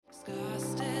Scars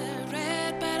still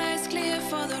red, but eyes clear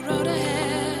for the road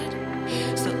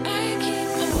ahead. So I keep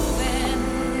moving,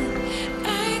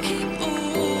 I keep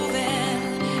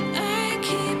moving, I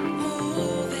keep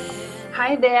moving.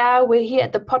 Hi there, we're here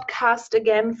at the podcast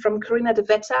again from Carina de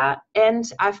Vetta,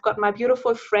 and I've got my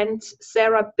beautiful friend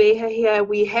Sarah Beher here.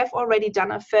 We have already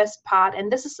done a first part,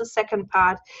 and this is the second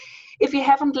part. If you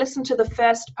haven't listened to the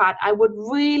first part, I would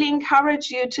really encourage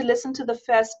you to listen to the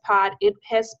first part. It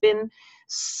has been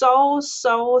so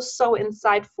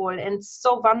insightful and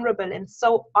so vulnerable and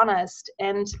so honest.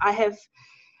 And I have,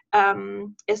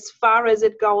 as far as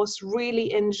it goes,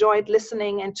 really enjoyed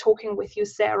listening and talking with you,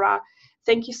 Sarah.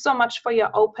 Thank you so much for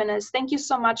your openness. Thank you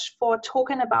so much for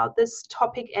talking about this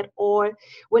topic at all.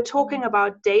 We're talking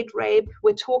about date rape.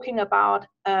 We're talking about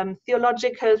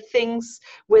theological things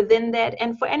within that.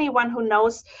 And for anyone who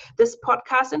knows this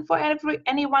podcast, and for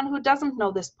anyone who doesn't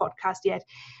know this podcast yet,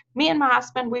 me and my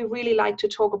husband, we really like to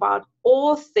talk about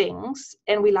all things,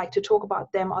 and we like to talk about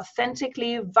them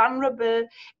authentically, vulnerable,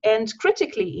 and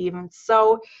critically even.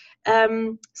 So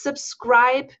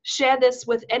subscribe, share this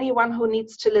with anyone who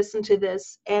needs to listen to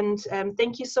this, and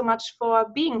thank you so much for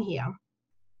being here.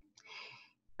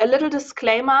 A little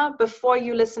disclaimer before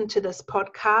you listen to this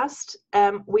podcast,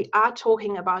 we are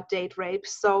talking about date rape,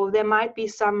 so there might be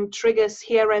some triggers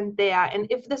here and there, and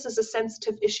if this is a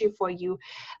sensitive issue for you,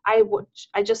 I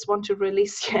just want to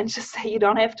release you and just say you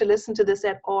don't have to listen to this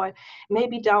at all.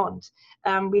 Maybe don't.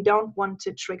 We don't want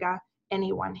to trigger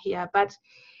anyone here, but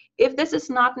if this is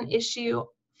not an issue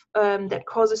that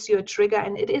causes you a trigger,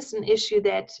 and it is an issue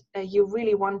that you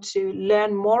really want to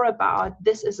learn more about,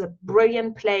 this is a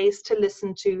brilliant place to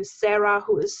listen to Sarah,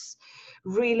 who is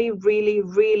really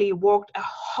walked a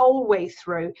whole way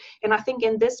through. And I think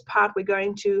in this part, we're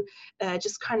going to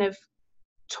just kind of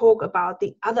talk about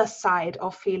the other side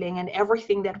of feeling and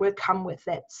everything that will come with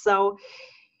it. So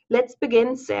let's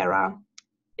begin, Sarah.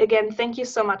 Again, thank you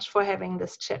so much for having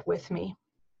this chat with me.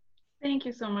 Thank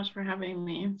you so much for having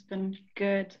me. It's been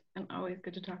good and always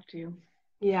good to talk to you.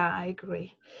 Yeah, I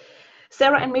agree.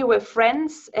 Sarah and me were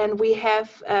friends, and we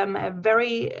have a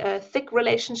very thick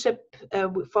relationship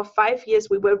for 5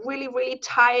 years. We were really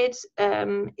tight.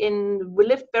 We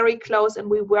lived very close, and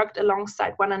we worked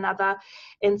alongside one another.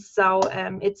 And so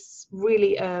it's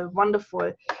really a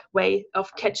wonderful way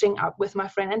of catching up with my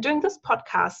friend and doing this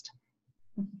podcast.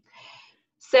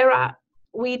 Sarah,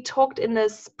 we talked in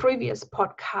this previous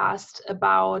podcast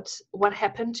about what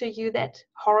happened to you that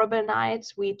horrible night.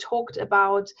 We talked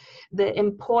about the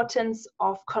importance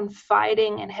of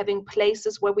confiding and having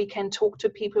places where we can talk to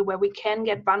people, where we can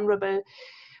get vulnerable.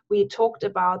 We talked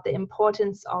about the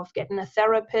importance of getting a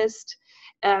therapist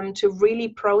to really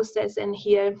process and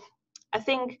heal. I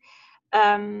think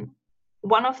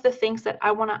one of the things that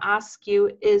I want to ask you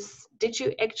is, did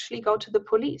you actually go to the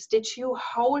police? Did you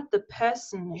hold the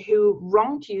person who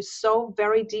wronged you so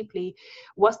very deeply?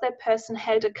 Was that person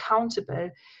held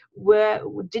accountable?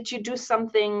 Did you do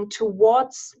something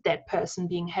towards that person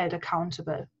being held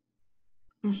accountable?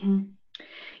 Mm-hmm.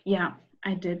 Yeah,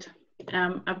 I did.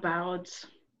 I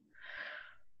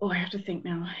have to think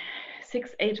now,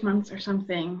 6-8 months or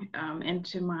something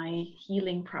into my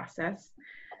healing process.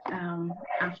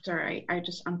 After I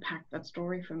just unpacked that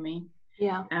story for me,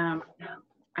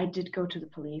 I did go to the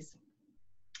police,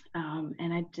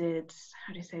 and I did,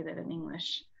 how do you say that in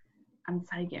English?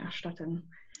 Anzeige erstatten.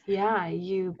 Yeah,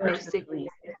 you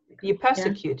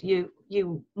persecute.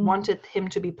 You wanted him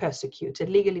to be persecuted,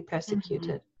 legally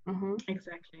persecuted. Mm-hmm.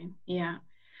 Exactly. Yeah.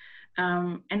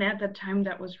 And at that time,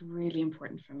 that was really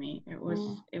important for me. It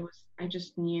was. I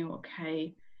just knew,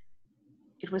 okay,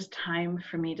 it was time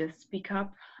for me to speak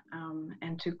up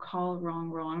and to call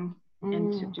wrong,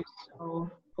 and to do so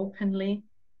openly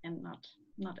and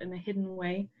not in a hidden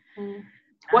way.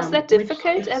 Was that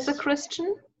difficult as a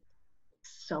Christian?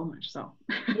 So much so.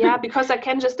 Yeah, because I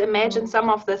can just imagine some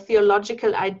of the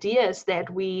theological ideas that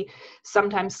we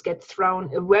sometimes get thrown.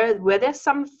 Were there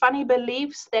some funny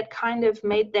beliefs that kind of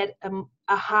made that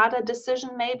a harder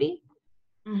decision, maybe?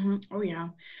 Mm-hmm. Oh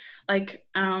yeah, like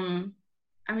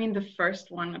I mean, the first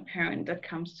one apparent that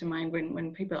comes to mind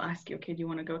when people ask you, okay, do you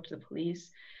want to go to the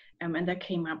police? And that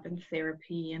came up in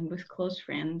therapy and with close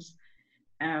friends.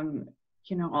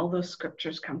 All those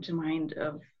scriptures come to mind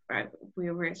of, we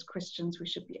as Christians, we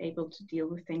should be able to deal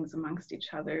with things amongst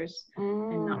each others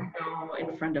and not go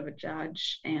in front of a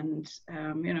judge. And,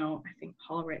 I think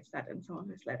Paul writes that in some of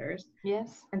his letters.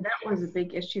 Yes. And that was a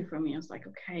big issue for me. I was like,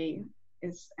 okay,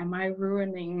 am I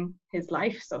ruining his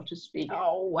life, so to speak?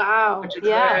 Oh, wow.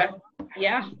 Yeah.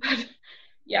 Yeah.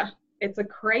 It's a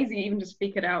crazy even to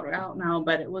speak it out now,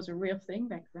 but it was a real thing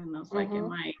back then. I was like,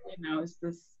 am I, is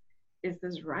this is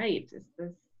this right?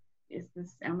 Is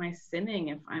this, am I sinning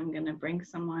if I'm going to bring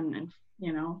someone and,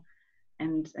 you know,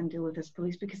 and deal with this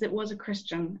police? Because it was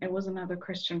another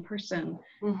Christian person.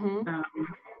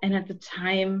 And at the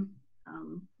time,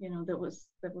 you know, that was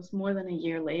more than a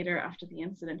year later after the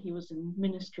incident, he was in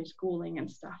ministry schooling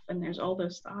and stuff. And there's all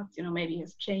those thoughts, you know, maybe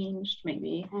he's changed,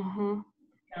 maybe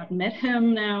God met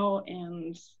him now.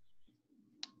 And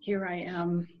here I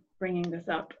am bringing this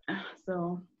up.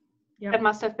 So, yeah. That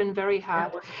must have been very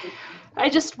hard. I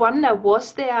just wonder,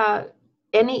 was there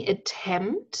any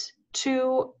attempt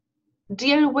to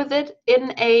deal with it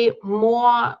in a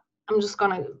more, I'm just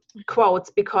going to quote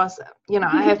because, you know,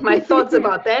 I have my thoughts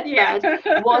about that,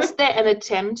 but was there an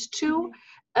attempt to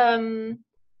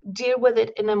deal with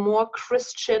it in a more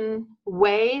Christian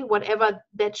way, whatever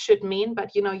that should mean?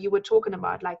 But, you know, you were talking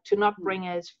about like to not bring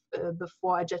it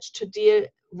before a judge, to deal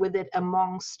with it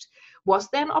amongst. Was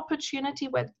there an opportunity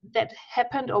where that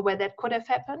happened or where that could have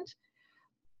happened?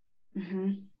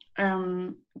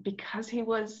 Because he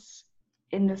was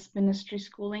in this ministry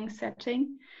schooling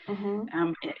setting,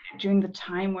 during the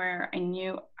time where I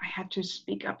knew I had to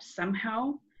speak up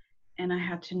somehow, and I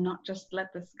had to not just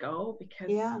let this go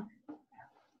because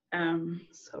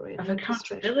of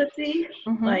accountability,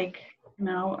 like, you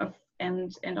know,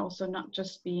 and also not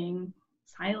just being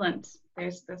silent.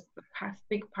 There's this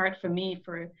big part for me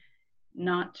for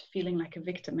not feeling like a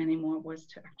victim anymore was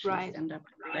to actually stand up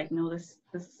and be like, no, this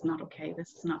is not okay,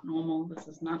 this is not normal, this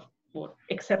is not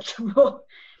acceptable.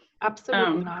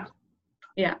 Absolutely not.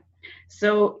 Yeah.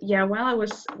 So yeah, while I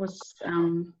was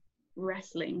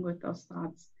wrestling with those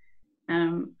thoughts,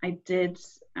 I did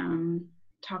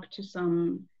talk to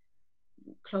some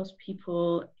close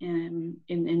people in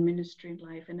ministry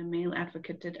life, and a male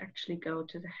advocate did actually go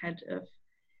to the head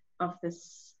of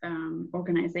this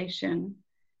organization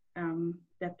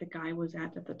that the guy was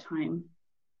at the time.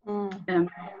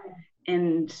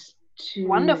 And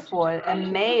wonderful, a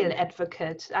male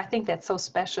advocate. I think that's so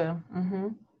special.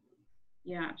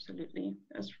 Yeah, absolutely.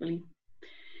 That's really,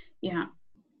 yeah.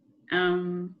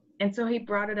 And so he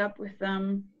brought it up with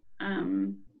them,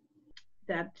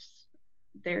 that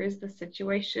there is the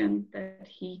situation that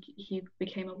he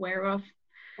became aware of.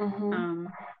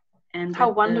 And how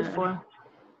wonderful.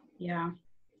 Yeah.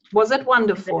 Was it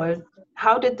wonderful?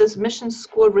 How did this mission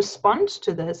school respond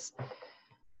to this?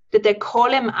 Did they call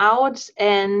him out,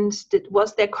 and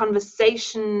was there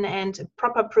conversation and a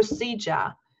proper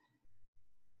procedure?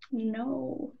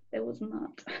 No, there was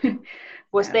not.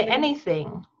 Was there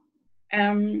anything?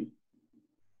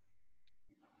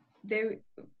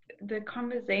 The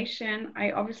conversation,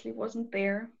 I obviously wasn't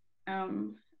there,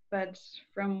 but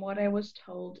from what I was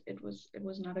told, it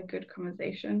was not a good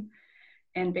conversation,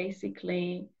 and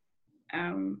basically,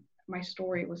 my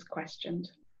story was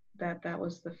questioned. That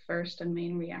was the first and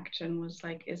main reaction, was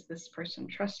like, is this person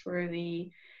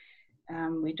trustworthy?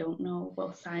 We don't know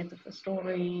both sides of the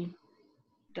story,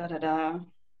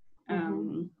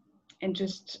 and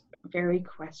just very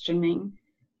questioning.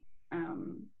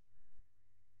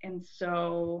 And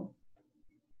so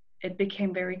it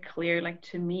became very clear, like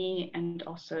to me, and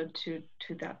also to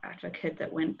that advocate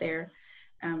that went there,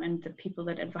 and the people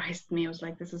that advised me, was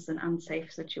like, this is an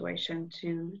unsafe situation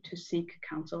to seek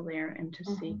counsel there, and to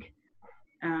seek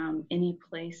any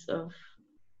place of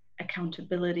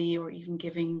accountability, or even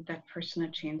giving that person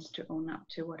a chance to own up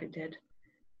to what it did.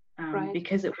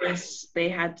 Because it was, they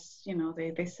had, you know,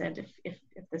 they said if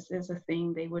this is a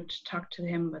thing, they would talk to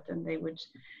him, but then they would,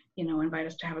 you know, invite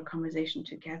us to have a conversation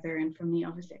together. And for me,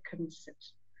 obviously, I couldn't sit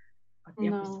at the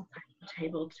opposite side of the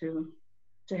table to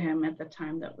him at the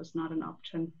time. That was not an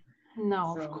option.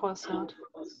 No, so, of course not.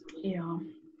 Yeah.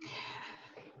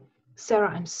 Sarah,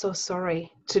 I'm so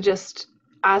sorry to just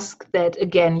ask that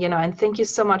again, you know, and thank you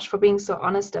so much for being so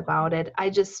honest about it. I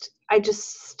just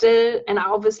still, and I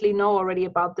obviously know already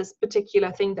about this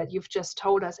particular thing that you've just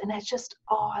told us, and I just,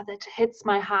 that hits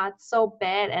my heart so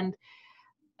bad. And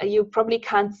you probably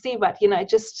can't see, but, you know,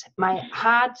 my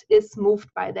heart is moved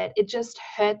by that. It just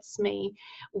hurts me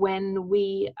when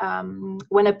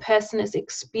when a person is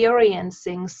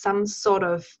experiencing some sort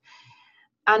of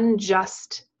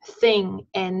unjust thing,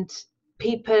 and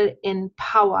people in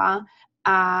power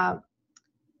are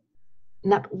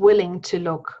not willing to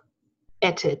look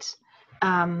at it,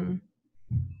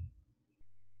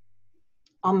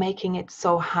 or making it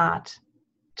so hard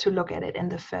to look at it in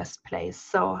the first place.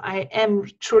 So I am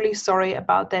truly sorry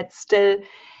about that still,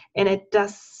 and it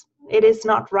is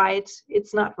not right.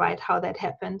 It's not right how that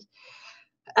happened.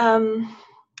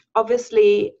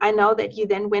 Obviously, I know that you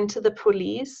then went to the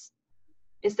police.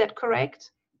 Is that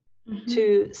correct?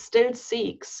 To still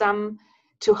seek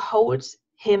to hold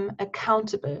him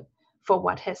accountable for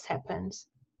what has happened.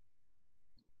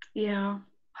 Yeah.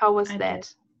 How was I that? did.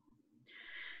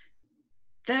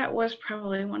 That was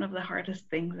probably one of the hardest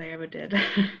things I ever did.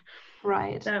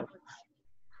 Right. That was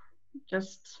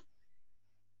just,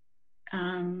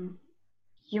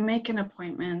 you make an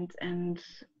appointment and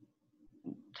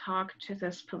talk to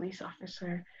this police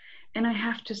officer. And I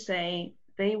have to say,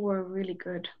 they were really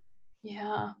good.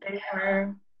 Yeah. They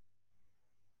were,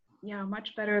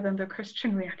 much better than the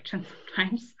Christian reaction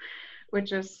sometimes,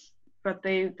 but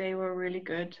they were really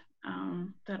good.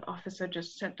 That officer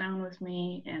just sat down with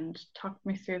me and talked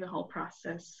me through the whole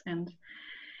process.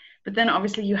 But then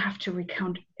obviously you have to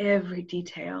recount every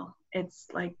detail. It's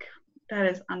like, that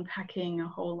is unpacking a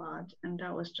whole lot. And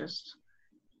that was just,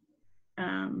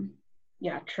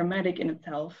 traumatic in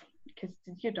itself, because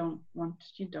you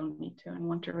don't need to and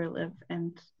want to relive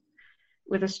and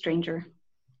with a stranger,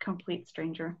 complete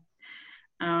stranger.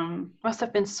 Must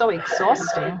have been so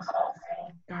exhausting.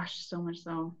 Gosh, so much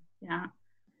so. Yeah.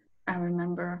 I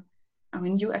remember,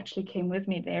 you actually came with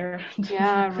me there.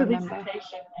 Yeah, I remember.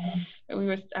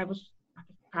 I was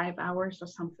 5 hours or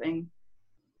something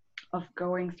of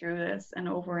going through this and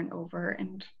over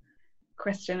and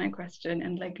question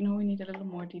and like, no, we need a little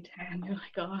more detail. And you're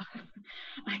like, oh,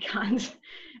 I can't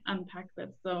unpack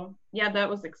that. So yeah, that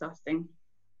was exhausting.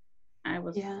 I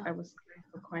was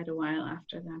for quite a while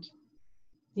after that.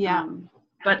 Yeah.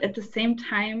 But at the same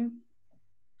time,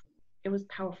 it was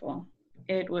powerful.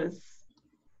 It was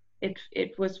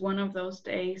one of those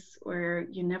days where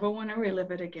you never want to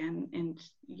relive it again, and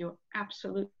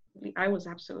I was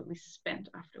absolutely spent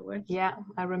afterwards. Yeah,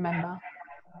 I remember.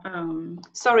 Um,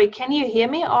 Sorry, can you hear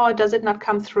me, or does it not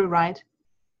come through right?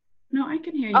 No, I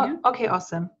can hear you. Oh, okay,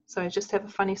 awesome. So I just have a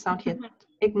funny sound here.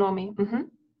 Ignore me.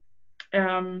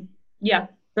 Mm-hmm. Yeah,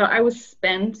 so I was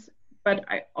spent, but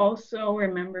I also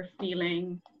remember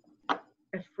feeling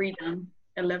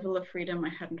a level of freedom I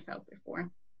hadn't felt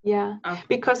before. Yeah,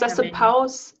 because I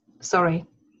suppose, sorry.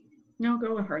 No,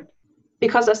 go ahead.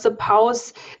 Because I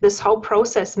suppose this whole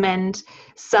process meant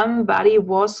somebody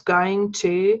was going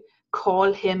to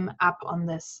call him up on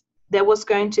this. There was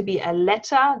going to be a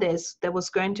letter, there was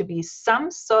going to be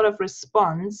some sort of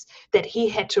response that he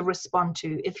had to respond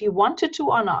to, if he wanted to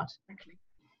or not. Exactly.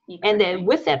 And then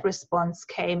with that response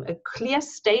came a clear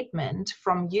statement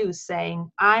from you saying,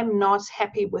 I'm not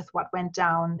happy with what went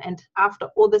down. And after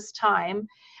all this time,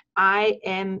 I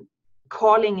am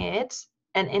calling it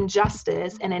an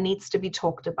injustice and it needs to be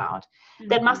talked about. Mm-hmm.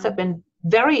 That must have been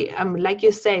very, like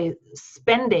you say,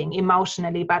 spending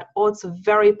emotionally, but also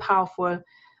very powerful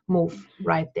move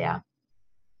right there.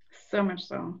 So much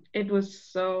so. It was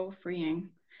so freeing.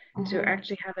 Mm-hmm. To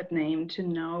actually have it named, to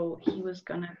know he was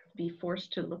going to be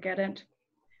forced to look at it,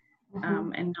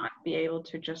 mm-hmm. And not be able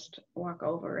to just walk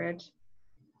over it.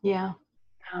 Yeah.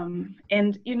 And,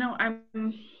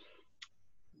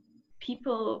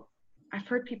 I've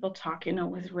heard people talk,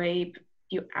 with rape,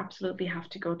 you absolutely have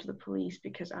to go to the police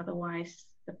because otherwise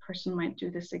the person might do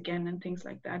this again and things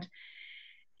like that.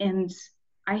 And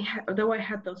though I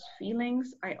had those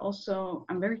feelings,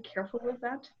 I'm very careful with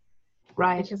that.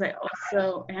 Right. Because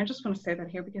and I just want to say that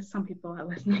here because some people are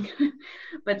listening,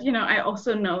 but I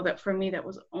also know that for me that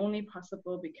was only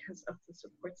possible because of the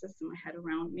support system I had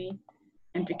around me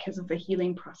and because of the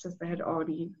healing process that I had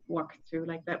already walked through.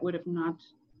 Like that would have not,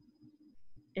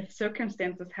 if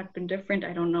circumstances had been different,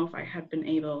 I don't know if I had been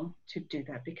able to do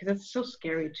that because it's so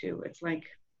scary too. It's like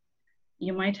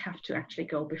you might have to actually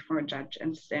go before a judge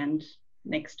and stand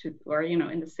next to, or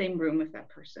in the same room with that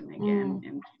person again,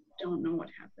 and don't know what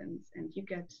happens, and you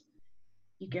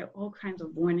get all kinds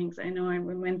of warnings. I know I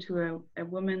went to a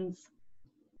women's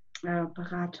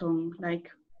Beratung, like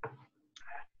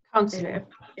counseling.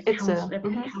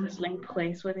 Counseling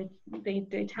place where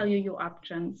they tell you your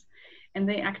options, and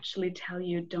they actually tell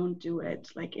you don't do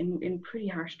it, like in pretty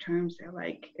harsh terms. They're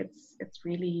like, it's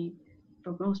really,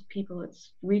 for most people,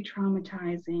 it's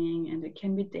re-traumatizing and it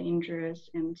can be dangerous,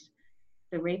 and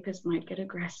the rapist might get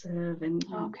aggressive, and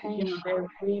they're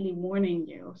really warning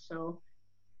you.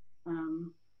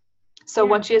 So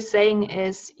what you're saying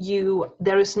is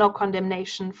there is no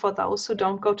condemnation for those who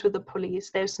don't go to the police.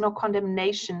 There's no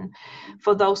condemnation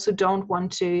for those who don't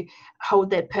want to hold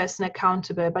that person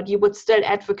accountable, but you would still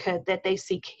advocate that they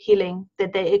seek healing,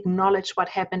 that they acknowledge what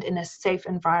happened in a safe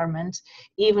environment,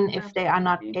 even if they are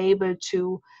not able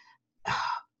to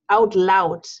out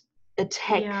loud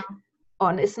attack. Yeah.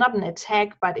 It's not an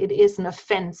attack, but it is an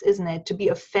offense, isn't it? To be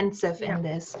offensive in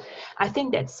this. I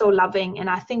think that's so loving, and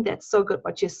I think that's so good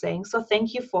what you're saying. So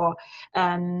thank you for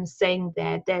saying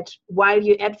that while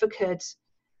you advocate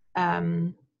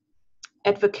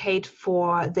advocate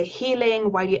for the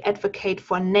healing, while you advocate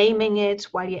for naming it,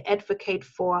 while you advocate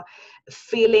for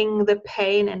feeling the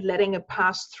pain and letting it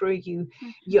pass through you,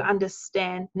 you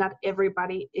understand not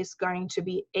everybody is going to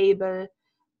be able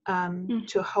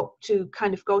to hope to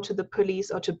kind of go to the police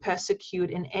or to persecute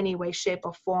in any way, shape,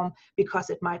 or form, because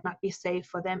it might not be safe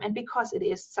for them, and because it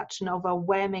is such an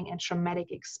overwhelming and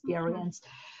traumatic experience.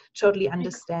 Totally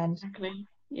understand. Exactly.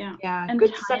 Yeah. Yeah, And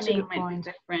good, timing such a good might point.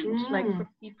 be different. Like for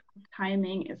people,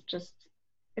 timing is just,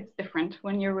 it's different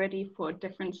when you're ready for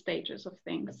different stages of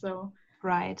things. So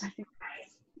Right. I think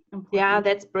that's important. Yeah,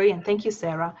 that's brilliant. Thank you,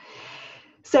 Sarah.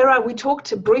 Sarah, we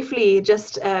talked briefly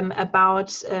just about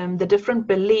the different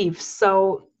beliefs.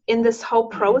 So in this whole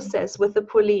process with the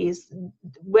police,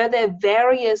 were there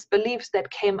various beliefs that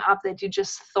came up that you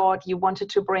just thought you wanted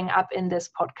to bring up in this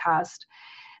podcast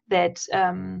that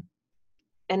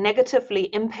negatively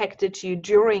impacted you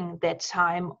during that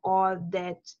time, or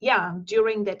that,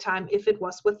 during that time, if it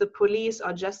was with the police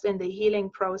or just in the healing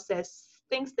process,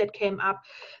 things that came up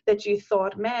that you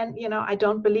thought, man, I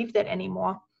don't believe that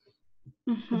anymore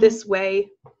this way?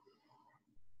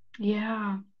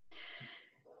 Yeah,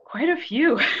 quite a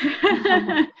few.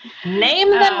 Name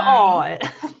them all.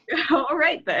 All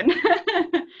right then.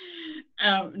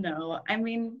 No, I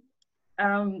mean,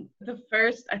 the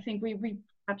first, I think we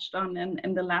touched on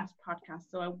in the last podcast,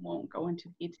 so I won't go into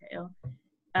detail.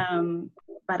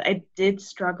 But I did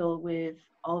struggle with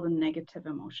all the negative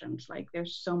emotions. Like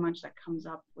there's so much that comes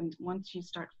up once you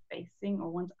start facing, or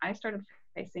once I started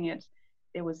facing it,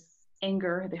 there was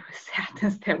anger, there was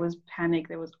sadness, there was panic,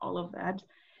 there was all of that.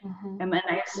 And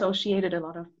I associated a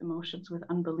lot of emotions with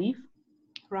unbelief.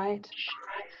 Right.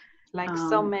 Like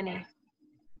so many.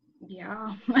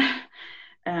 Yeah.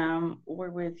 Or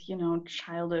with,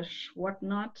 childish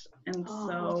whatnot. And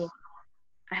so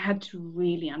I had to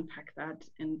really unpack that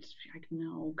and be like,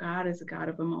 no, God is a God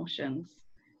of emotions.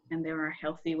 And there are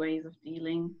healthy ways of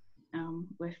dealing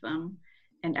with them.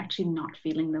 And actually not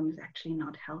feeling them is actually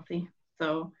not healthy.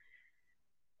 So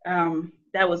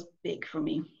that was big for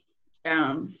me.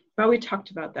 But we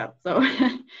talked about that. So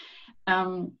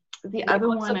the other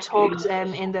one I talked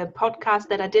in the podcast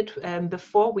that I did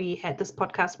before we had this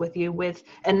podcast with you with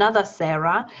another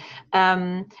Sarah.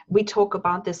 We talk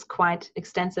about this quite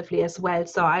extensively as well.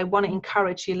 So I want to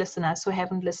encourage you listeners who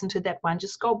haven't listened to that one,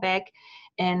 just go back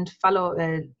and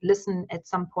listen at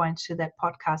some point to that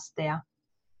podcast there.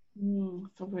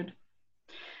 So good.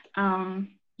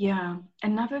 Yeah.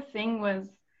 Another thing was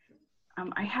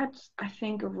I had, I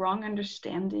think, a wrong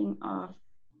understanding of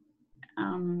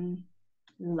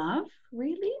love,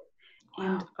 really,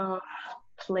 and of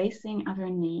placing other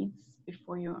needs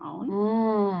before your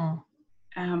own,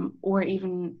 or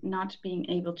even not being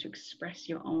able to express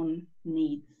your own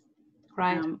needs,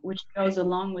 right? Which goes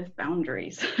along with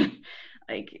boundaries.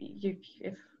 Like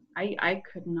if I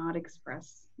could not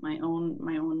express my own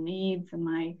needs and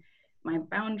my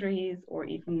boundaries, or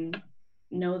even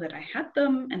know that I had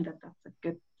them and that that's a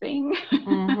good thing.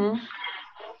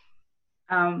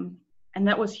 And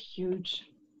that was huge.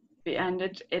 And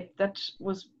that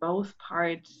was both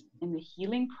parts in the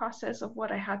healing process of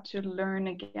what I had to learn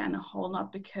again a whole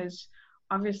lot, because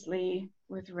obviously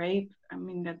with rape, I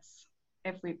mean, that's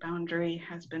every boundary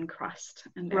has been crossed,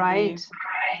 and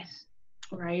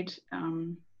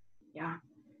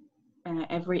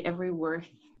every worth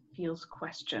feels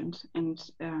questioned,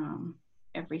 and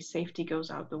every safety goes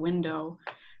out the window.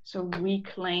 So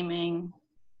reclaiming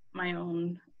my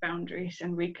own boundaries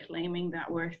and reclaiming that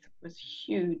worth was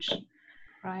huge.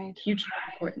 Right. Hugely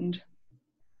important.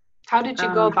 How did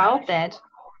you go about that?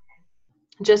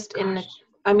 Just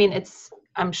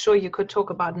I'm sure you could talk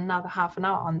about another half an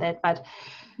hour on that, but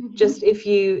just if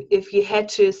you had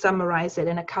to summarize it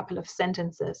in a couple of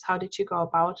sentences, how did you go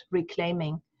about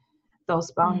reclaiming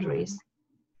those boundaries?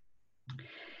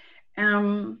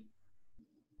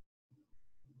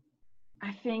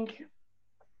 I think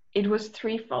it was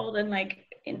threefold, and like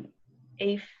in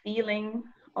a feeling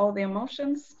all the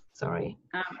emotions. Sorry.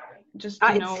 Just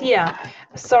it's here.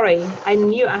 Sorry, I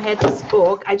knew I had this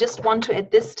book. I just want to at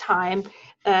this time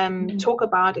talk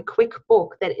about a quick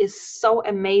book that is so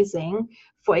amazing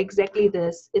for exactly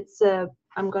this.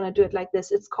 I'm going to do it like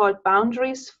this. It's called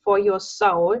Boundaries for Your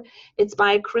Soul. It's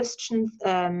by a Christian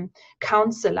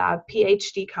counselor,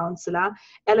 PhD counselor,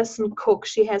 Alison Cook.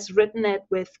 She has written it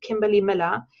with Kimberly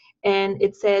Miller. And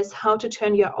it says how to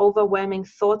turn your overwhelming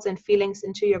thoughts and feelings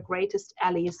into your greatest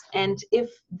allies. And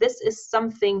if this is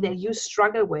something that you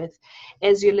struggle with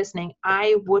as you're listening,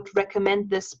 I would recommend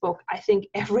this book. I think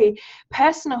every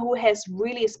person who has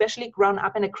really, especially grown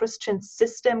up in a Christian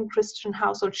system, Christian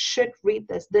household, should read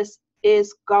this. This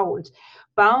is gold.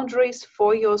 Boundaries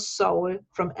for Your Soul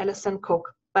from Alison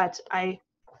Cook. But I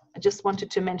just wanted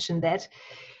to mention that.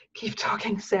 Keep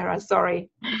talking, Sarah. Sorry.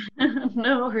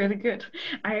 No, really good.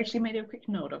 I actually made a quick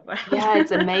note of that. Yeah,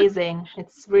 it's amazing.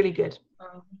 It's really good.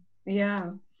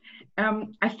 Yeah.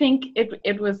 I think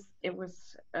it was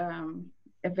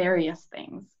various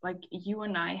things. Like you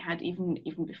and I had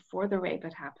even before the rape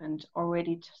had happened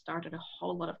already started a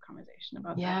whole lot of conversation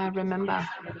about that. Yeah, I remember.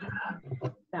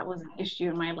 That was an issue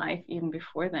in my life even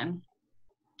before then.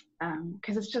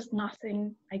 Because it's just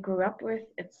nothing I grew up with.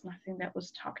 It's nothing that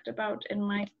was talked about in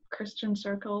my Christian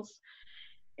circles.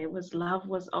 Love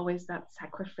was always that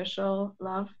sacrificial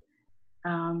love,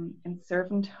 and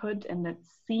servanthood, and it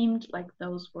seemed like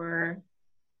those were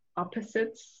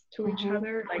opposites to each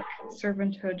other, like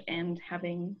servanthood and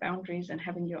having boundaries and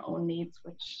having your own needs,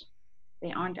 which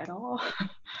they aren't at all.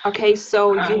 Okay,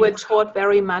 so you were taught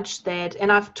very much that,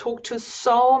 and I've talked to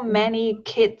so many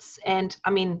kids, and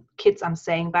I mean kids I'm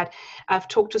saying, but I've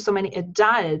talked to so many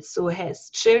adults who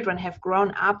have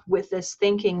grown up with this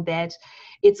thinking that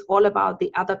it's all about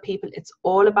the other people, it's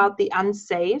all about the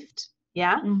unsaved,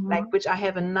 like, which I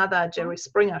have another Jerry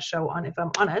Springer show on, if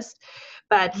I'm honest,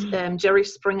 but Jerry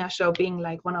Springer show being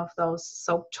like one of those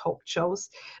soap talk shows,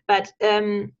 but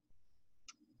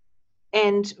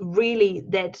and really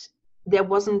that there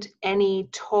wasn't any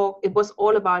talk. It was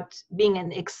all about being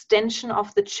an extension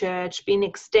of the church, being an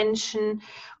extension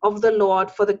of the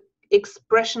Lord for the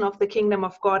expression of the kingdom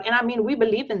of God. And I mean, we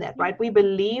believe in that, right? We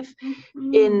believe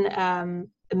in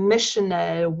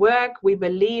missional work. We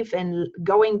believe in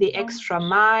going the extra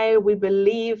mile. We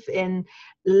believe in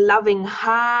loving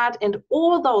hard and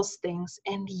all those things.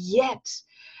 And yet,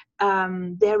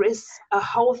 there is a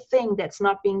whole thing that's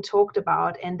not being talked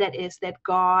about, and that is that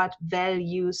God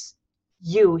values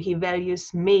you, He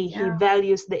values me, He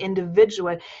values the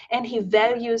individual, and He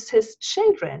values His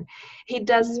children. He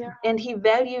does, and He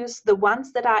values the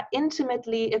ones that are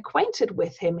intimately acquainted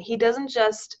with Him. He doesn't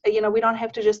just, we don't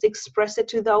have to just express it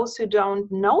to those who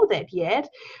don't know that yet.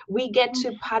 We get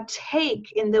to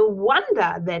partake in the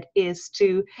wonder that is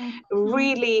to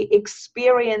really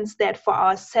experience that for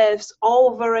ourselves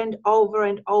over and over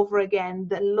and over again.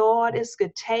 The Lord is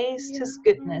good. Taste His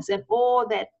goodness and all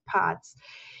that parts.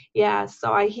 Yeah,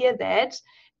 so I hear that,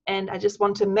 and I just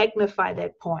want to magnify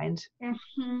that point.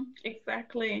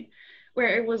 Exactly.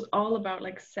 Where it was all about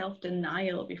like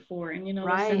self-denial before, and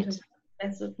the sentence,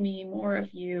 less of me, more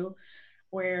of you,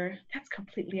 where that's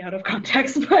completely out of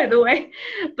context, by the way.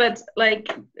 But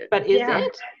is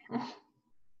it?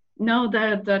 No,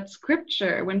 that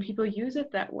scripture, when people use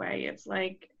it that way, it's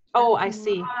like, oh, I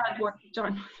see. Not what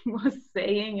John was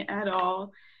saying at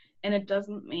all. And it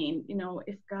doesn't mean,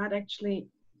 if God actually,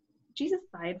 Jesus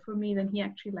died for me, then He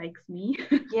actually likes me.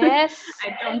 Yes.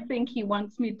 I don't think He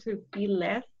wants me to be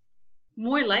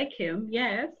more like Him,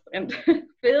 yes, and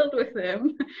filled with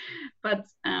Him. But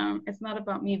it's not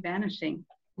about me vanishing.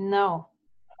 No.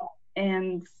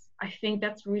 And I think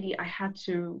that's really, I had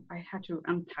to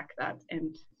unpack that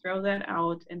and throw that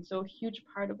out. And so a huge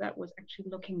part of that was actually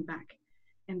looking back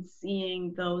and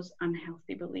seeing those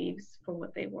unhealthy beliefs for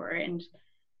what they were, and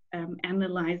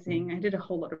analyzing. I did a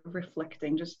whole lot of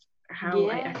reflecting, just how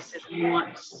I acted in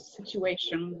what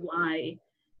situation, why.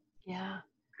 Yeah.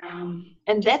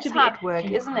 And that's hard work,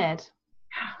 isn't it?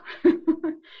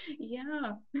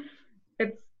 Yeah.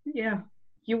 It's,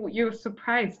 you were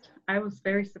surprised. I was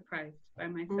very surprised by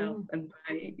myself and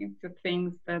by the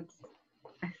things that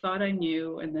I thought I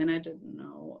knew, and then I didn't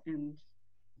know, and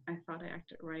I thought I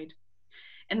acted right.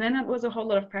 And then it was a whole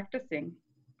lot of practicing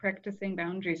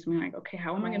boundaries. I'm like, okay,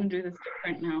 how am I going to do this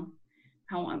different now?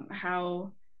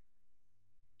 How?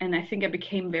 And I think I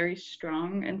became very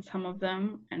strong in some of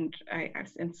them, and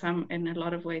in a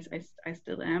lot of ways, I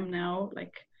still am now,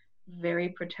 like very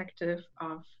protective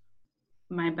of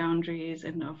my boundaries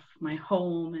and of my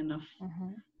home, and of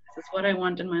this is what I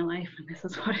want in my life, and this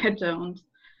is what I don't.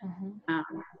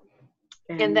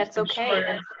 And that's okay.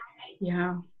 Sure,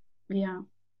 yeah.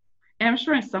 And I'm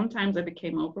sure sometimes I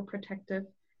became overprotective,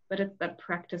 but it's that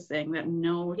practicing, that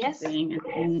noticing,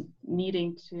 and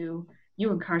needing to. You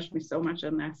encouraged me so much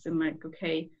on this, and like,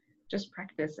 okay, just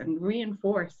practice and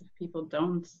reinforce if people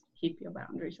don't keep your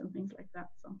boundaries and things like that.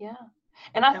 So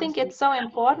and I think it's so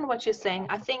important what you're saying.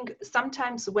 I think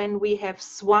sometimes when we have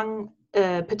swung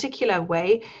a particular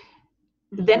way,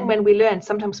 then when we learn,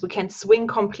 sometimes we can swing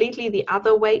completely the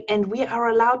other way, and we are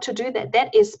allowed to do that.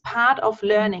 That is part of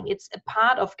learning. It's a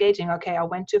part of gauging, okay, I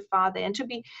went too far there, and to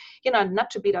be, not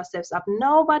to beat ourselves up.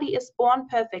 Nobody is born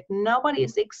perfect. Nobody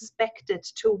is expected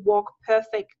to walk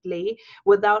perfectly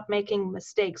without making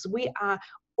mistakes. We are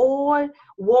all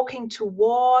walking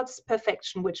towards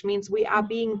perfection, which means we are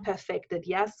being perfected.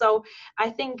 Yeah. So I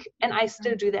think, and I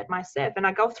still do that myself, and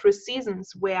I go through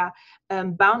seasons where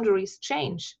boundaries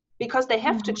change, because they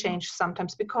have to change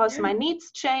sometimes, because my needs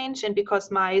change and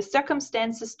because my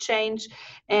circumstances change,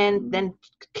 and then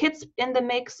kids in the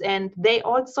mix, and they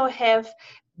also have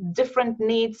different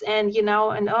needs, and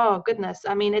and oh goodness,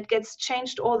 I mean, it gets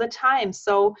changed all the time.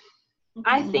 So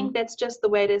I think that's just the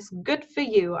way it is. Good for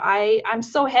you. I'm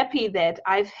so happy that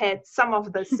I've had some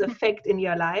of this effect in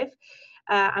your life.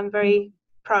 I'm very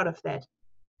proud of that.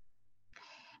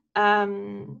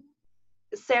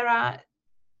 Sarah,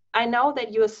 I know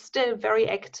that you're still very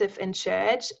active in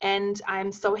church, and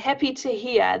I'm so happy to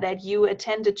hear that you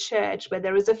attend a church where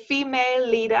there is a female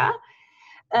leader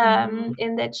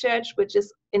in that church, which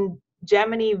is in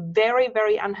Germany very,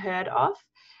 very unheard of.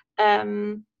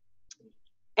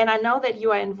 And I know that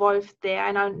you are involved there,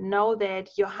 and I know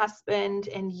that your husband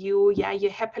and you're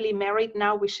happily married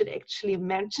now. We should actually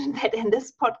mention that in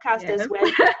this podcast as well.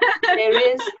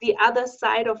 There is the other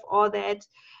side of all that.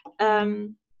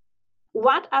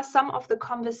 What are some of the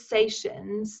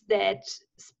conversations that,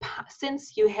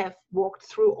 since you have walked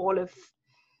through all of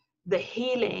the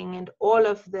healing and all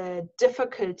of the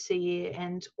difficulty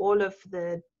and all of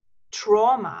the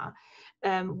trauma,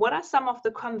 what are some of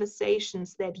the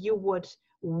conversations that you would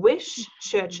wish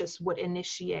churches would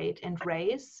initiate and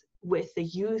raise with the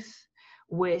youth,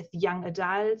 with young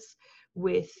adults,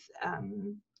 with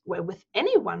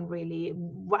anyone really?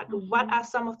 What are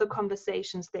some of the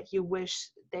conversations that you wish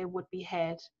they would be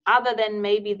had, other than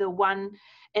maybe the one,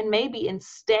 and maybe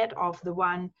instead of the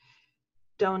one,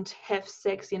 don't have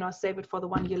sex, save it for the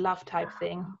one you love type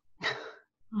thing?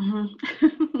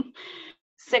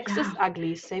 Sex is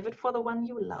ugly, save it for the one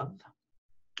you love.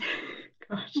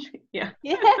 Gosh, yeah.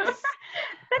 Yes.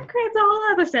 That creates a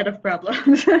whole other set of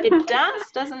problems. It does,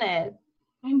 doesn't it?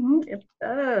 It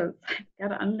does.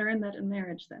 Gotta unlearn that in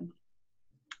marriage then.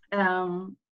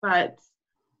 But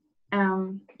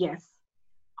yes,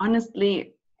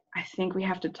 honestly, I think we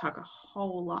have to talk a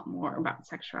whole lot more about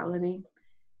sexuality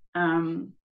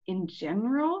in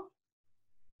general.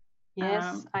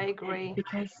 Yes, I agree.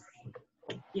 Because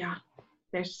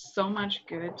there's so much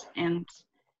good, and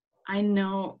I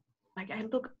know, like, I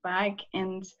look back,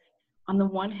 and on the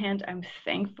one hand, I'm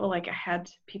thankful, like, I had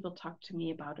people talk to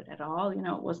me about it at all. It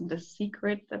wasn't a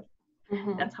secret that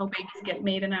that's how babies get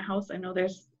made in our house. I know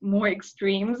there's more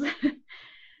extremes.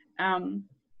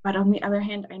 But on the other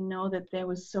hand, I know that there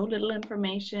was so little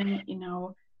information.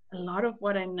 A lot of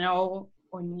what I know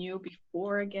or knew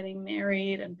before getting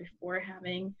married and before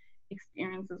having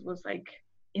experiences was like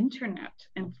internet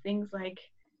and things, like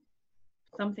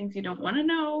some things you don't want to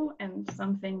know and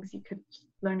some things you could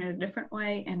learn in a different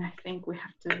way. And I think we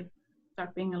have to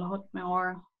start being a lot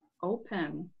more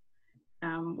open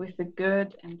with the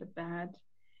good and the bad.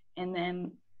 And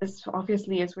then this,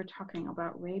 obviously, as we're talking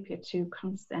about rape here too,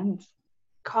 consent.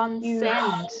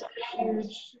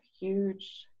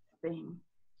 Huge thing.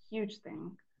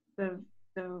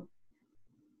 The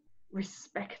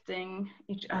respecting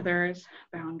each other's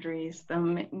boundaries,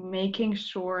 the making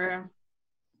sure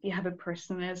the other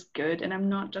person is good. And I'm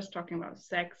not just talking about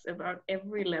sex, about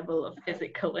every level of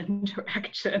physical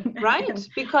interaction. Right,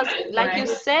 because like you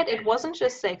said, it wasn't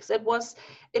just sex. It was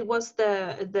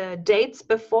the dates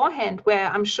beforehand,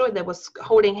 where I'm sure there was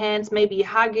holding hands, maybe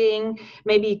hugging,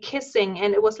 maybe kissing,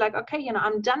 and it was like, okay,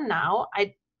 I'm done now.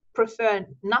 I prefer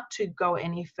not to go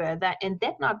any further, and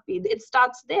that not be. It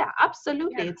starts there.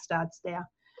 Absolutely, it starts there.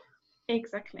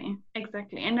 Exactly.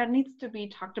 And that needs to be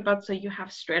talked about, so you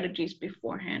have strategies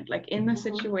beforehand, like in the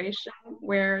situation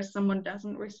where someone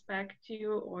doesn't respect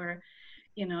you, or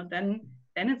then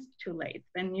it's too late.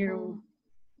 Then you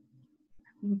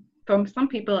from some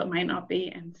people it might not be,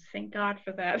 and thank God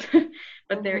for that.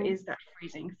 But there is that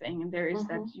freezing thing, and there is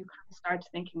that you can start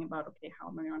thinking about, okay, how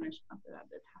am I honest after that?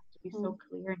 It has to be so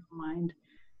clear in your mind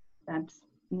that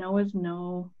no is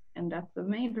no. And that's a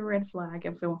major red flag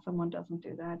if someone doesn't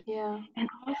do that. Yeah. And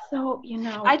also,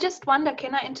 I just wonder,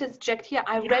 can I interject here?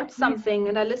 I read something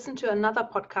and I listened to another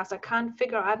podcast. I can't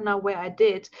figure out now where I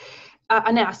did.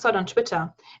 I saw it on Twitter.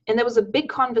 And there was a big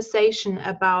conversation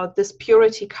about this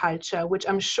purity culture, which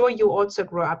I'm sure you also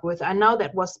grew up with. I know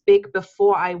that was big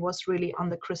before I was really on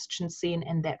the Christian scene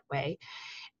in that way.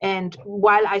 And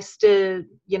while I still,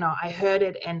 I heard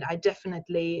it, and I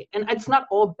definitely, and it's not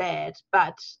all bad,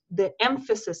 but the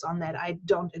emphasis on that I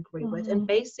don't agree with. And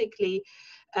basically,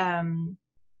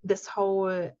 this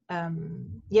whole,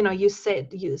 you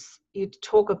said, you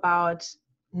talk about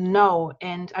no.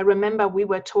 And I remember we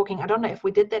were talking, I don't know if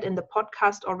we did that in the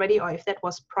podcast already or if that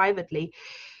was privately.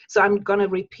 So I'm going to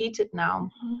repeat it now.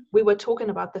 We were talking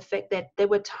about the fact that there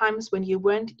were times when you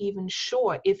weren't even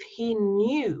sure if he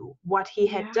knew what he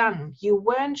had done. You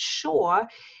weren't sure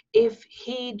if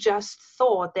he just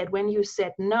thought that when you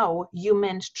said no, you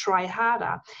meant try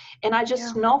harder. And I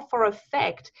just know for a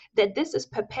fact that this is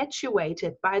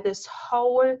perpetuated by this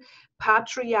whole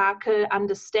patriarchal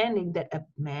understanding that a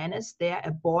man is there, a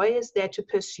boy is there to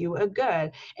pursue a girl.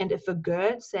 And if a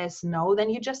girl says no, then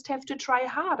you just have to try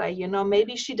harder. You know,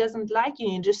 maybe she doesn't like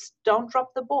you, you just don't drop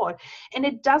the ball. And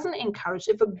it doesn't encourage.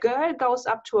 If a girl goes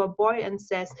up to a boy and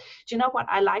says, do you know what,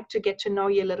 I like to get to know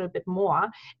you a little bit more,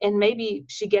 and maybe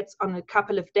she gets on a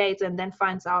couple of dates and then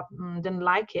finds out didn't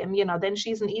like him, you know, then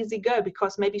she's an easy girl,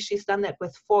 because maybe she's done that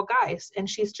with 4 guys and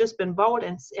she's just been bold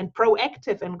and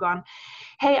proactive and gone,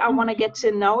 hey, I want to get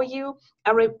to know you.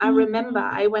 I remember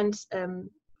I went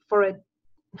for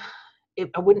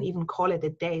I wouldn't even call it a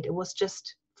date. It was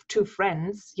just 2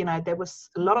 friends. You know, there was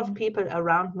a lot of people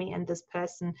around me and this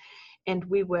person, and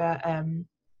we were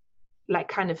like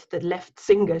kind of the left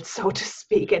singles, so to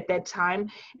speak, at that time.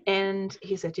 And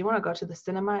he said, do you want to go to the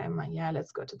cinema? I'm like, yeah,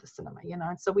 let's go to the cinema, you know.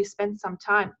 And so we spent some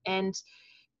time, and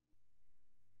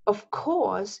of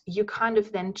course, you kind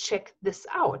of then check this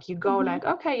out. You go like,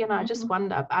 okay, you know, I just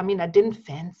wonder. I mean, I didn't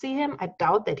fancy him. I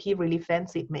doubt that he really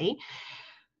fancied me.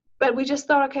 But we just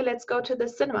thought, okay, let's go to the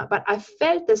cinema. But I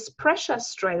felt this pressure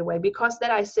straight away, because that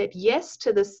I said yes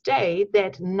to this day,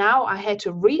 that now I had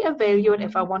to reevaluate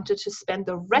if I wanted to spend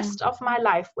the rest of my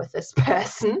life with this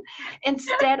person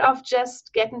instead of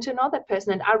just getting to know that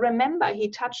person. And I remember he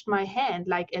touched my hand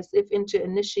like as if to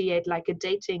initiate like a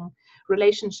dating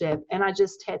relationship. And I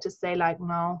just had to say like,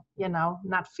 no, you know,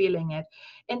 not feeling it.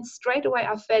 And straight away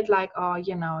I felt like, oh,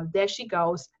 you know, there she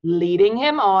goes, leading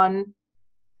him on.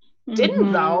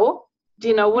 Didn't though. Do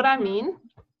you know what I mean?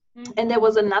 And there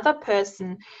was another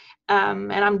person,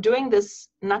 and I'm doing this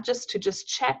not just to just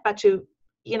chat, but to,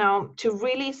 you know, to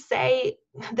really say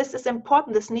this is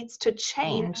important, this needs to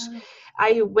change.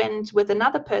 I went with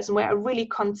another person where I really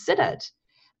considered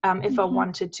if I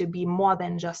wanted to be more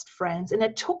than just friends. And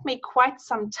it took me quite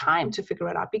some time to figure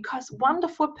it out, because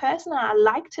wonderful person, and I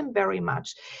liked him very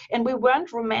much. And we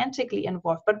weren't romantically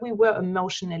involved, but we were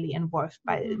emotionally involved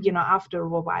by, you know, after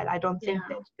a while. I don't think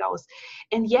that goes.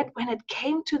 And yet when it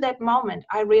came to that moment,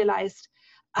 I realized,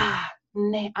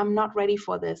 nay, I'm not ready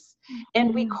for this.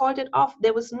 And we called it off.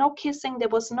 There was no kissing, there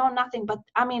was no nothing. But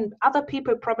I mean, other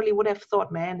people probably would have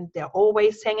thought, man, they're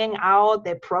always hanging out,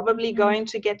 they're probably going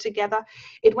to get together.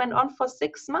 It went on for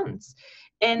 6 months.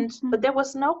 And but there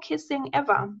was no kissing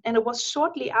ever. And it was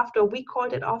shortly after we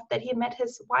called it off that he met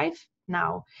his wife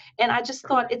now. And I just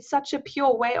thought it's such a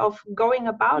pure way of going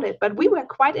about it. But we were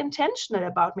quite intentional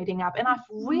about meeting up, and I've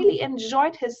really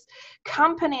enjoyed his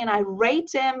company, and I rate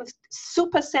him,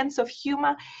 super sense of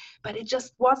humor, but it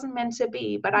just wasn't meant to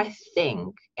be. But I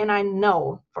think, and I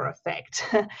know for a fact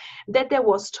that there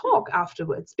was talk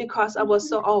afterwards, because I was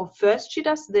so, oh, first she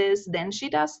does this, then she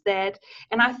does that.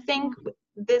 And I think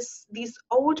these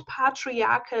old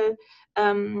patriarchal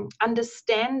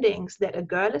understandings that a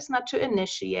girl is not to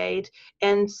initiate,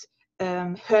 and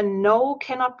her no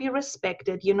cannot be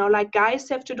respected, you know, like guys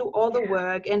have to do all the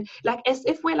work, and like as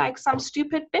if we're like some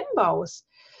stupid bimbos.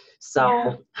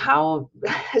 So how,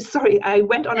 sorry, I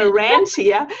went on a rant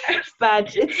here,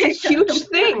 but it's a huge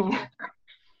thing.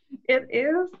 It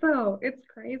is though, it's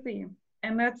crazy.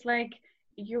 And that's like,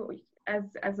 you as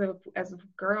a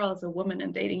girl, as a woman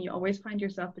in dating, you always find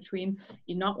yourself between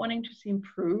you not wanting to seem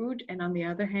prude, and on the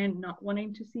other hand not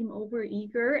wanting to seem over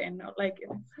eager, and not like,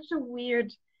 it's such a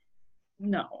weird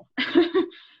no.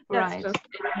 That's just,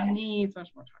 it needs much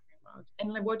more talking about.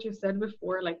 And like what you said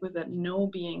before, like with that no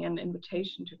being an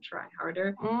invitation to try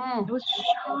harder, I was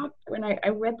shocked when I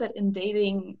read that in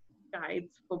dating guides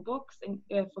for books, and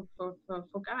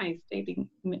for guys dating.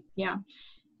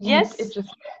 Yes,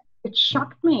 it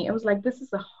shocked me. It was like, this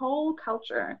is a whole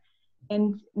culture,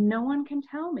 and no one can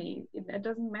tell me. It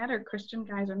doesn't matter, Christian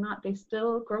guys or not, they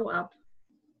still grow up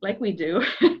like we do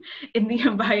in the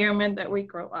environment that we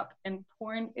grow up. And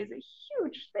porn is a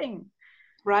huge thing.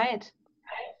 Right.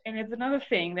 And it's another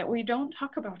thing that we don't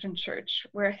talk about in church,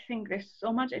 where I think there's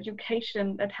so much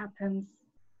education that happens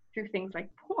through things like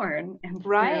porn and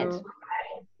through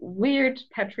weird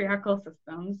patriarchal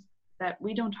systems that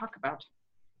we don't talk about.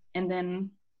 And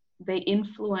then they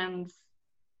influence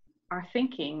our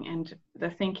thinking and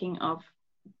the thinking of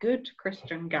good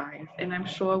Christian guys, and I'm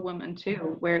sure women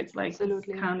too, where it's like,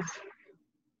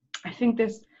 I think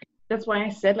that's why I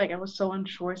said, like, I was so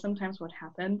unsure sometimes what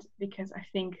happened, because I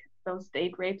think those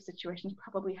date rape situations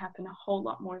probably happen a whole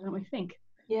lot more than we think.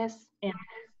 Yes. And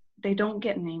they don't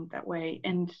get named that way,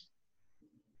 and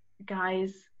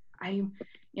guys I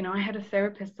had a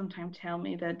therapist sometime tell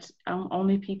me that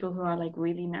only people who are like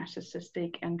really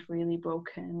narcissistic and really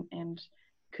broken and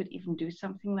could even do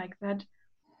something like that.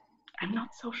 I'm not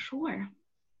so sure.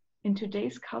 In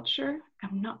today's culture,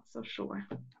 I'm not so sure.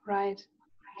 Right.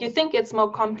 You think it's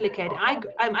more complicated.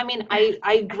 I mean, I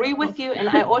agree with you, and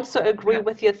I also agree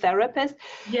with your therapist.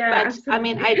 Yeah, but I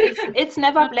mean, absolutely. it's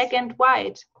never black and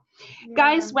white. Yeah.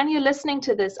 Guys, when you're listening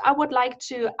to this, I would like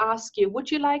to ask you,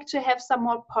 would you like to have some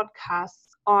more podcasts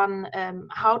on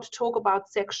how to talk about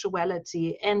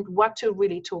sexuality and what to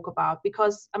really talk about?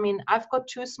 Because, I mean, I've got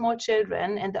 2 small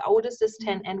children, and the oldest is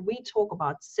 10, and we talk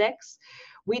about sex.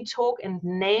 We talk and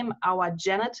name our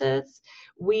genitals.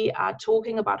 We are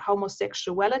talking about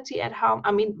homosexuality at home.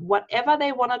 I mean, whatever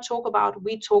they want to talk about,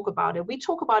 we talk about it. We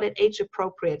talk about it age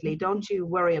appropriately. Don't you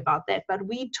worry about that. But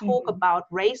we talk about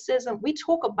racism. We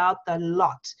talk about the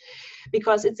lot,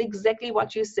 because it's exactly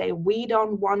what you say. We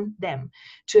don't want them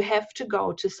to have to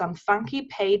go to some funky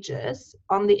pages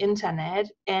on the internet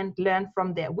and learn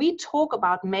from there. We talk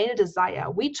about male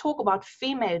desire. We talk about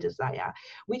female desire.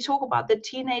 We talk about the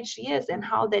teenage years and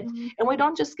how that, and we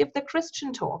don't just give the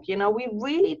Christian talk, we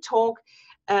really talk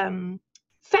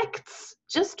facts,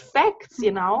 just facts,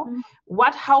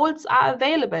 what holds are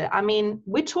available. I mean,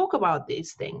 we talk about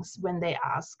these things when they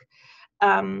ask.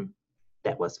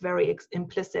 That was very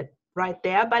implicit right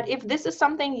there. But if this is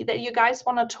something that you guys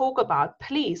want to talk about,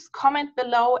 please comment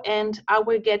below, and I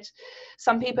will get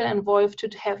some people involved to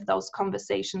have those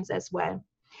conversations as well.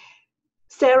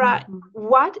 Sarah,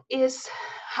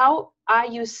 how are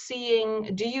you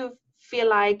seeing, do you feel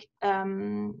like, I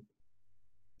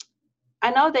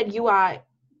know that you are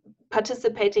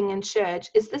participating in church.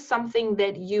 Is this something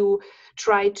that you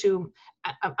try to,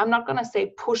 I'm not going to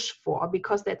say push for,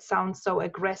 because that sounds so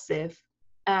aggressive,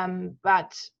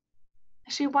 but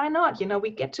actually, why not?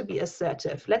 We get to be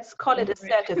assertive. Let's call it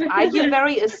assertive. Are you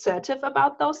very assertive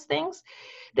about those things?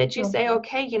 That you say,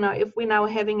 okay, if we're now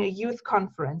having a youth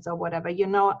conference or whatever,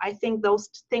 I think those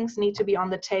things need to be on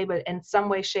the table in some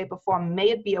way, shape, or form.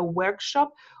 May it be a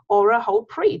workshop or a whole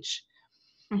preach.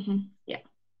 Yeah.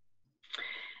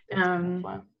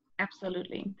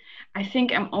 Absolutely. I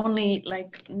think I'm only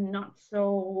like not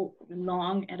so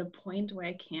long at a point where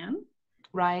I can.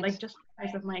 Right. Like just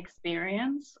because of my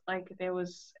experience, like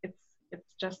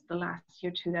it's just the last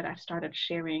year too that I've started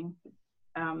sharing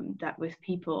that with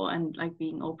people and like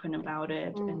being open about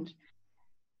it. And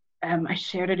I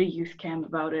shared at a youth camp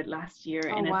about it last year,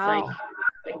 and it's like,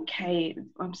 okay,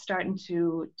 I'm starting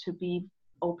to be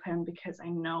open because I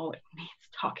know it needs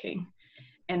talking.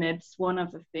 And it's one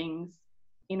of the things,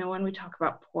 when we talk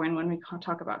about porn, when we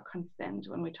talk about consent,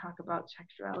 when we talk about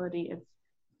sexuality,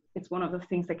 it's one of the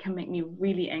things that can make me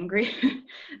really angry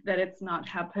that it's not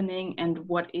happening, and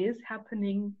what is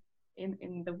happening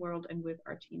in the world and with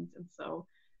our teens. And so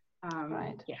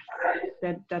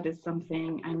that is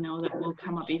something I know that will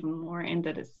come up even more, and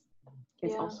that is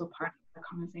also part of the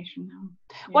conversation now.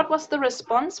 What was the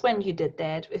response when you did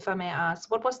that, if I may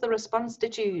ask? What was the response?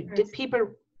 Did people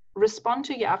respond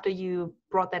to you after you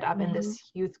brought that up in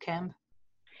this youth camp?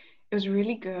 It was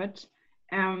really good.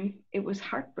 It was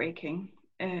heartbreaking.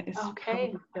 Is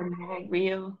probably the more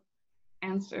real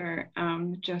answer,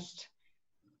 just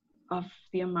of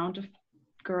the amount of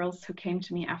girls who came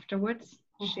to me afterwards,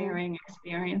 sharing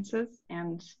experiences,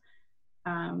 and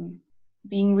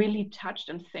being really touched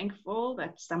and thankful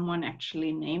that someone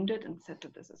actually named it and said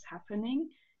that this is happening.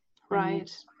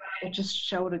 Right. And it just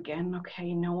showed again,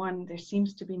 okay, there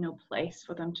seems to be no place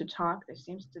for them to talk. There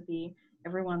seems to be,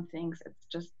 everyone thinks it's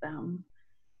just them,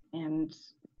 and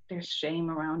there's shame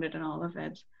around it and all of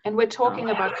it. And we're talking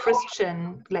about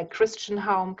Christian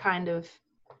home kind of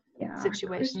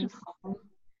situations.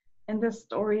 And the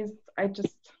stories,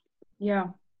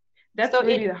 that's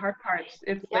really the hard part.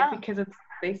 It's like, because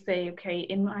they say, okay,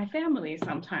 in my family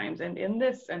sometimes, and in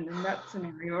this and in that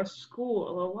scenario, or school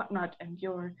or whatnot, and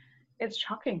it's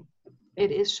shocking.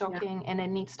 It is shocking, and it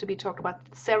needs to be talked about.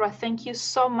 Sarah, thank you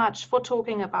so much for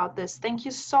talking about this. Thank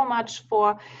you so much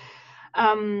for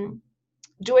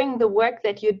doing the work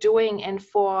that you're doing, and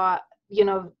for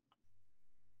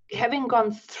having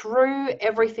gone through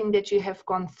everything that you have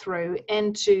gone through,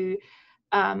 and to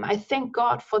I thank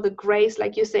God for the grace,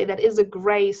 like you say, that is a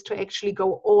grace to actually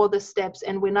go all the steps,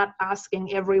 and we're not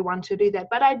asking everyone to do that.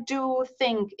 But I do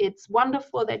think it's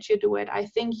wonderful that you do it. I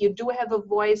think you do have a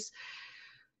voice,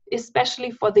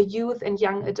 especially for the youth and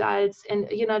young adults, and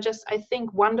I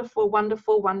think wonderful,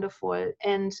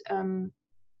 and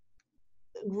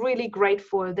really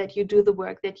grateful that you do the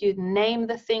work, that you name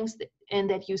the things and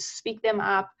that you speak them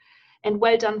up. And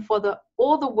well done for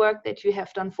all the work that you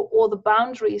have done, for all the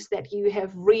boundaries that you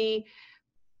have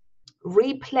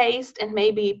replaced and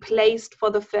maybe placed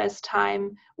for the first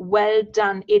time, well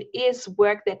done. It is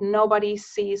work that nobody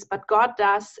sees, but God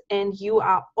does, and you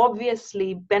are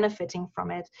obviously benefiting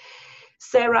from it.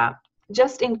 Sarah,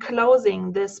 just in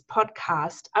closing this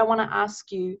podcast, I want to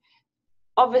ask you,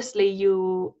 obviously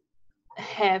you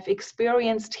have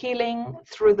experienced healing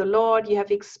through the Lord, you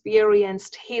have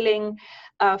experienced healing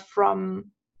from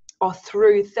or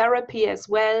through therapy as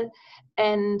well.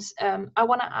 And I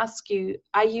want to ask you,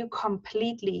 are you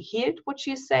completely healed, would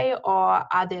you say, or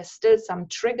are there still some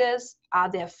triggers? Are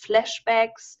there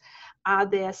flashbacks? Are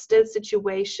there still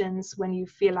situations when you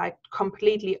feel like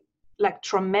completely like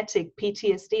traumatic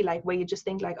PTSD, like where you just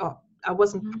think like, oh, I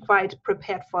wasn't quite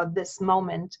prepared for this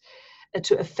moment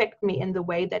to affect me in the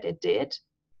way that it did?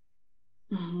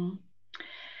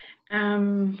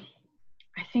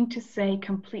 I think to say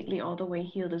completely all the way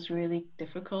healed is really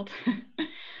difficult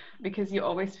because you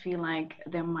always feel like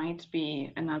there might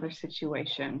be another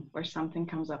situation where something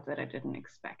comes up that I didn't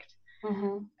expect.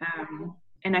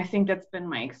 And I think that's been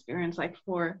my experience. Like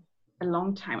for a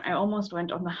long time, I almost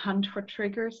went on the hunt for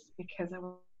triggers because I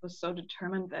was so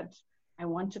determined that I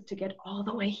wanted to get all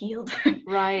the way healed.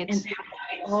 Right. And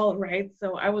all right.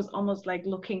 So I was almost like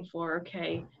looking for,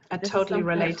 okay, I totally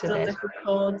relate to that.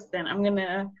 Difficult, then I'm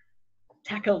gonna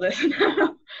tackle this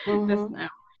now.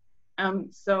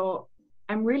 So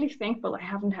I'm really thankful I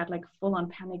haven't had like full-on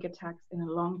panic attacks in a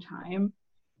long time.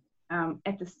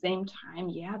 At the same time,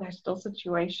 yeah, there's still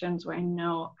situations where I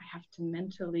know I have to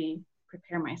mentally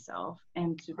prepare myself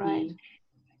and to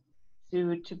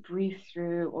to breathe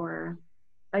through, or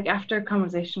like after a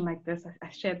conversation like this, I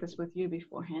shared this with you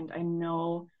beforehand. I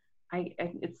know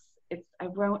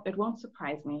it won't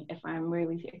surprise me if I'm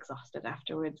really exhausted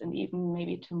afterwards, and even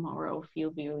maybe tomorrow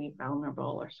feel really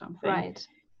vulnerable or something. Right.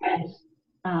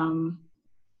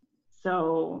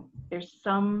 So there's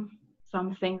some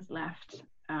things left.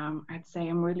 I'd say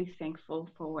I'm really thankful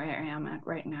for where I am at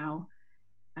right now.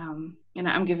 I'm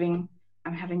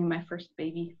having my first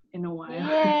baby in a while.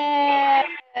 Yes.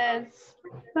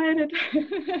 Excited.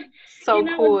 So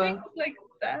cool. Like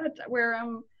that, where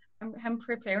I'm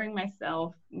preparing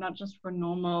myself not just for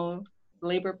normal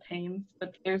labor pains,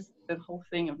 but there's the whole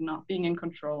thing of not being in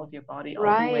control of your body all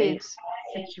the way.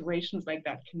 Situations like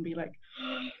that can be like,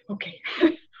 okay,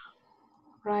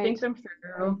 think them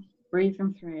through, breathe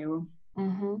them through.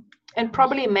 And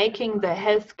probably making the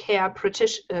healthcare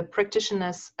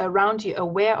practitioners around you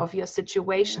aware of your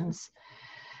situations.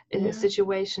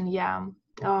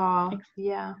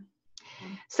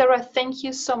 Sarah, thank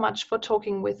you so much for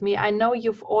talking with me. I know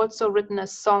you've also written a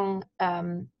song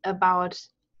about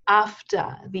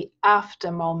the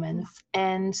after moments,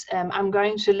 and I'm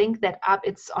going to link that up.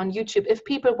 It's on YouTube. If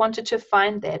people wanted to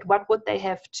find that, what would they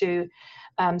have to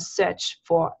search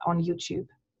for on YouTube?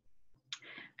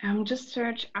 Just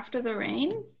search After the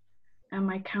Rain.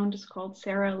 My account is called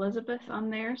Sarah Elizabeth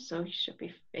on there, so you should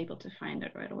be able to find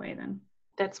it right away then.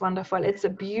 That's wonderful. It's a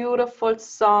beautiful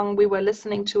song. We were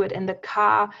listening to it in the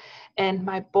car, and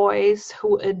my boys,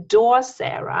 who adore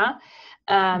Sarah,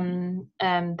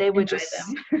 they were just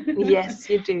yes,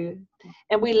 you do,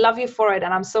 and we love you for it.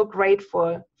 And I'm so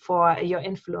grateful for your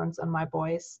influence on my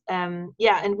boys. And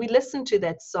we listened to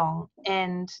that song,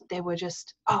 and they were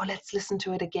just, oh, let's listen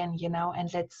to it again,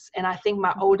 and I think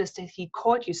my oldest, he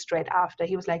called you straight after.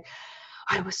 He was like,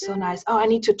 oh, it was so nice. Oh, I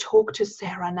need to talk to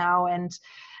Sarah now. And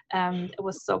it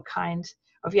was so kind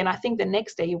of you. And I think the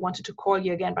next day he wanted to call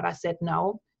you again, but I said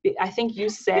no. I think you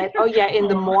said, oh yeah, in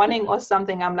the morning or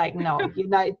something. I'm like, no,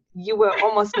 you were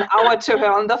almost an hour to her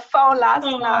on the phone last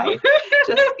night.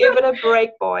 Just give it a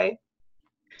break, boy.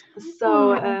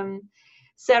 So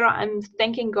Sarah, I'm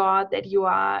thanking God that you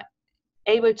are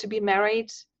able to be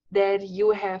married, that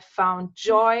you have found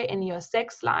joy in your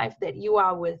sex life, that you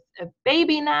are with a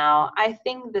baby now. I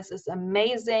think this is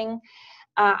amazing.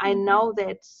 I know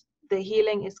that the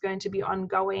healing is going to be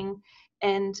ongoing.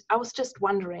 And I was just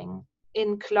wondering,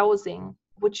 in closing,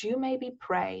 would you maybe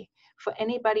pray for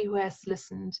anybody who has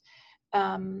listened?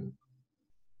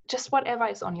 Just whatever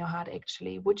is on your heart,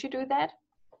 actually. Would you do that?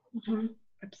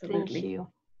 Absolutely. Thank you.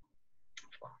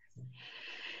 Of course.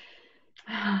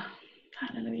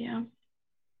 Hallelujah.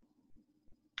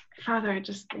 Father, I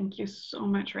just thank you so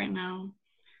much right now.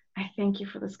 I thank you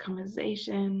for this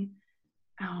conversation.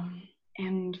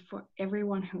 And for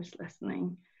everyone who's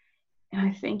listening. And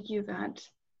I thank you that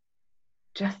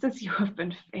just as you have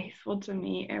been faithful to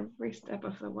me every step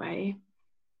of the way,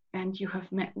 and you have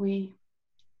met me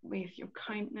with your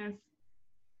kindness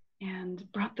and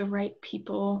brought the right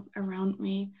people around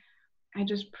me, I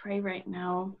just pray right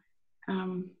now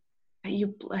that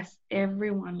you bless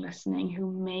everyone listening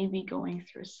who may be going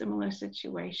through a similar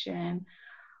situation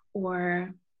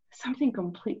or something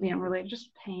completely unrelated, just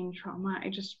pain, trauma. I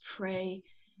just pray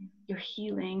your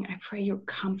healing. I pray your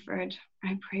comfort.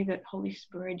 I pray that Holy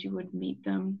Spirit, you would meet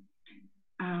them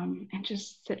and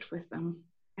just sit with them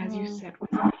as you sit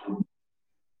with me.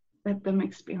 Let them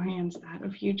experience that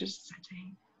of you just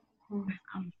sitting with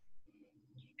them.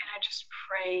 And I just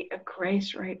pray a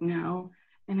grace right now,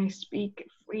 and I speak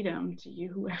freedom to you,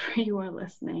 whoever you are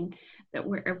listening, that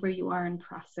wherever you are in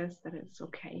process, that it's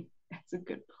okay. It's a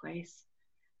good place.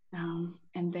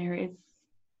 And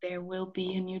there will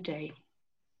be a new day.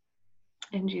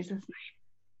 In Jesus' name,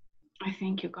 I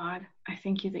thank you, God. I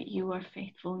thank you that you are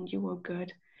faithful and you are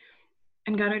good.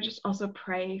 And God, I just also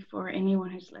pray for anyone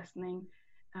who's listening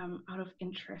out of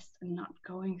interest and not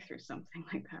going through something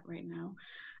like that right now.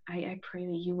 I pray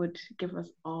that you would give us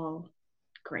all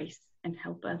grace and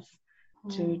help us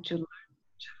to learn each other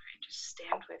and just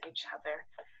stand with each other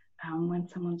when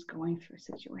someone's going through a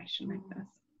situation like this.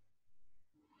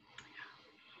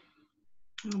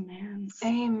 Amen.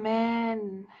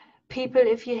 Amen. People,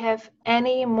 if you have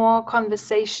any more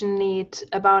conversation need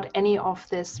about any of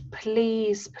this,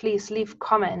 please leave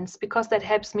comments, because that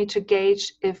helps me to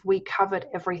gauge if we covered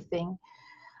everything.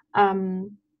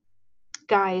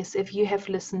 Guys, if you have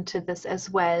listened to this as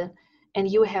well and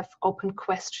you have open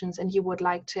questions and you would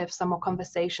like to have some more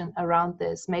conversation around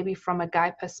this, maybe from a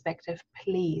guy perspective,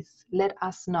 please let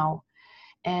us know.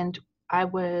 And I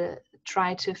will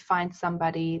try to find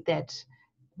somebody that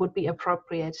would be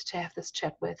appropriate to have this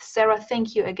chat with. Sarah,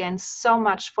 thank you again so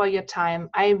much for your time.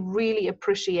 I really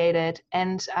appreciate it.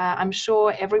 And I'm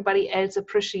sure everybody else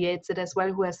appreciates it as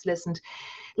well who has listened.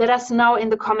 Let us know in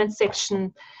the comment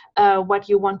section what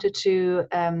you wanted to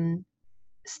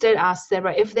still ask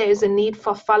Sarah. If there is a need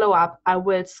for follow-up, I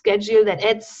will schedule that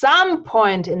at some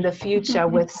point in the future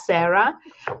with Sarah.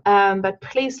 But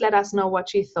please let us know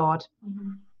what you thought.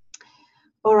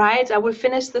 All right, I will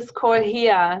finish this call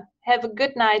here. Have a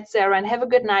good night, Sarah, and have a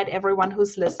good night, everyone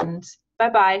who's listened.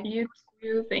 Bye-bye. You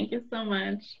too. Thank you so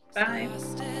much. Bye.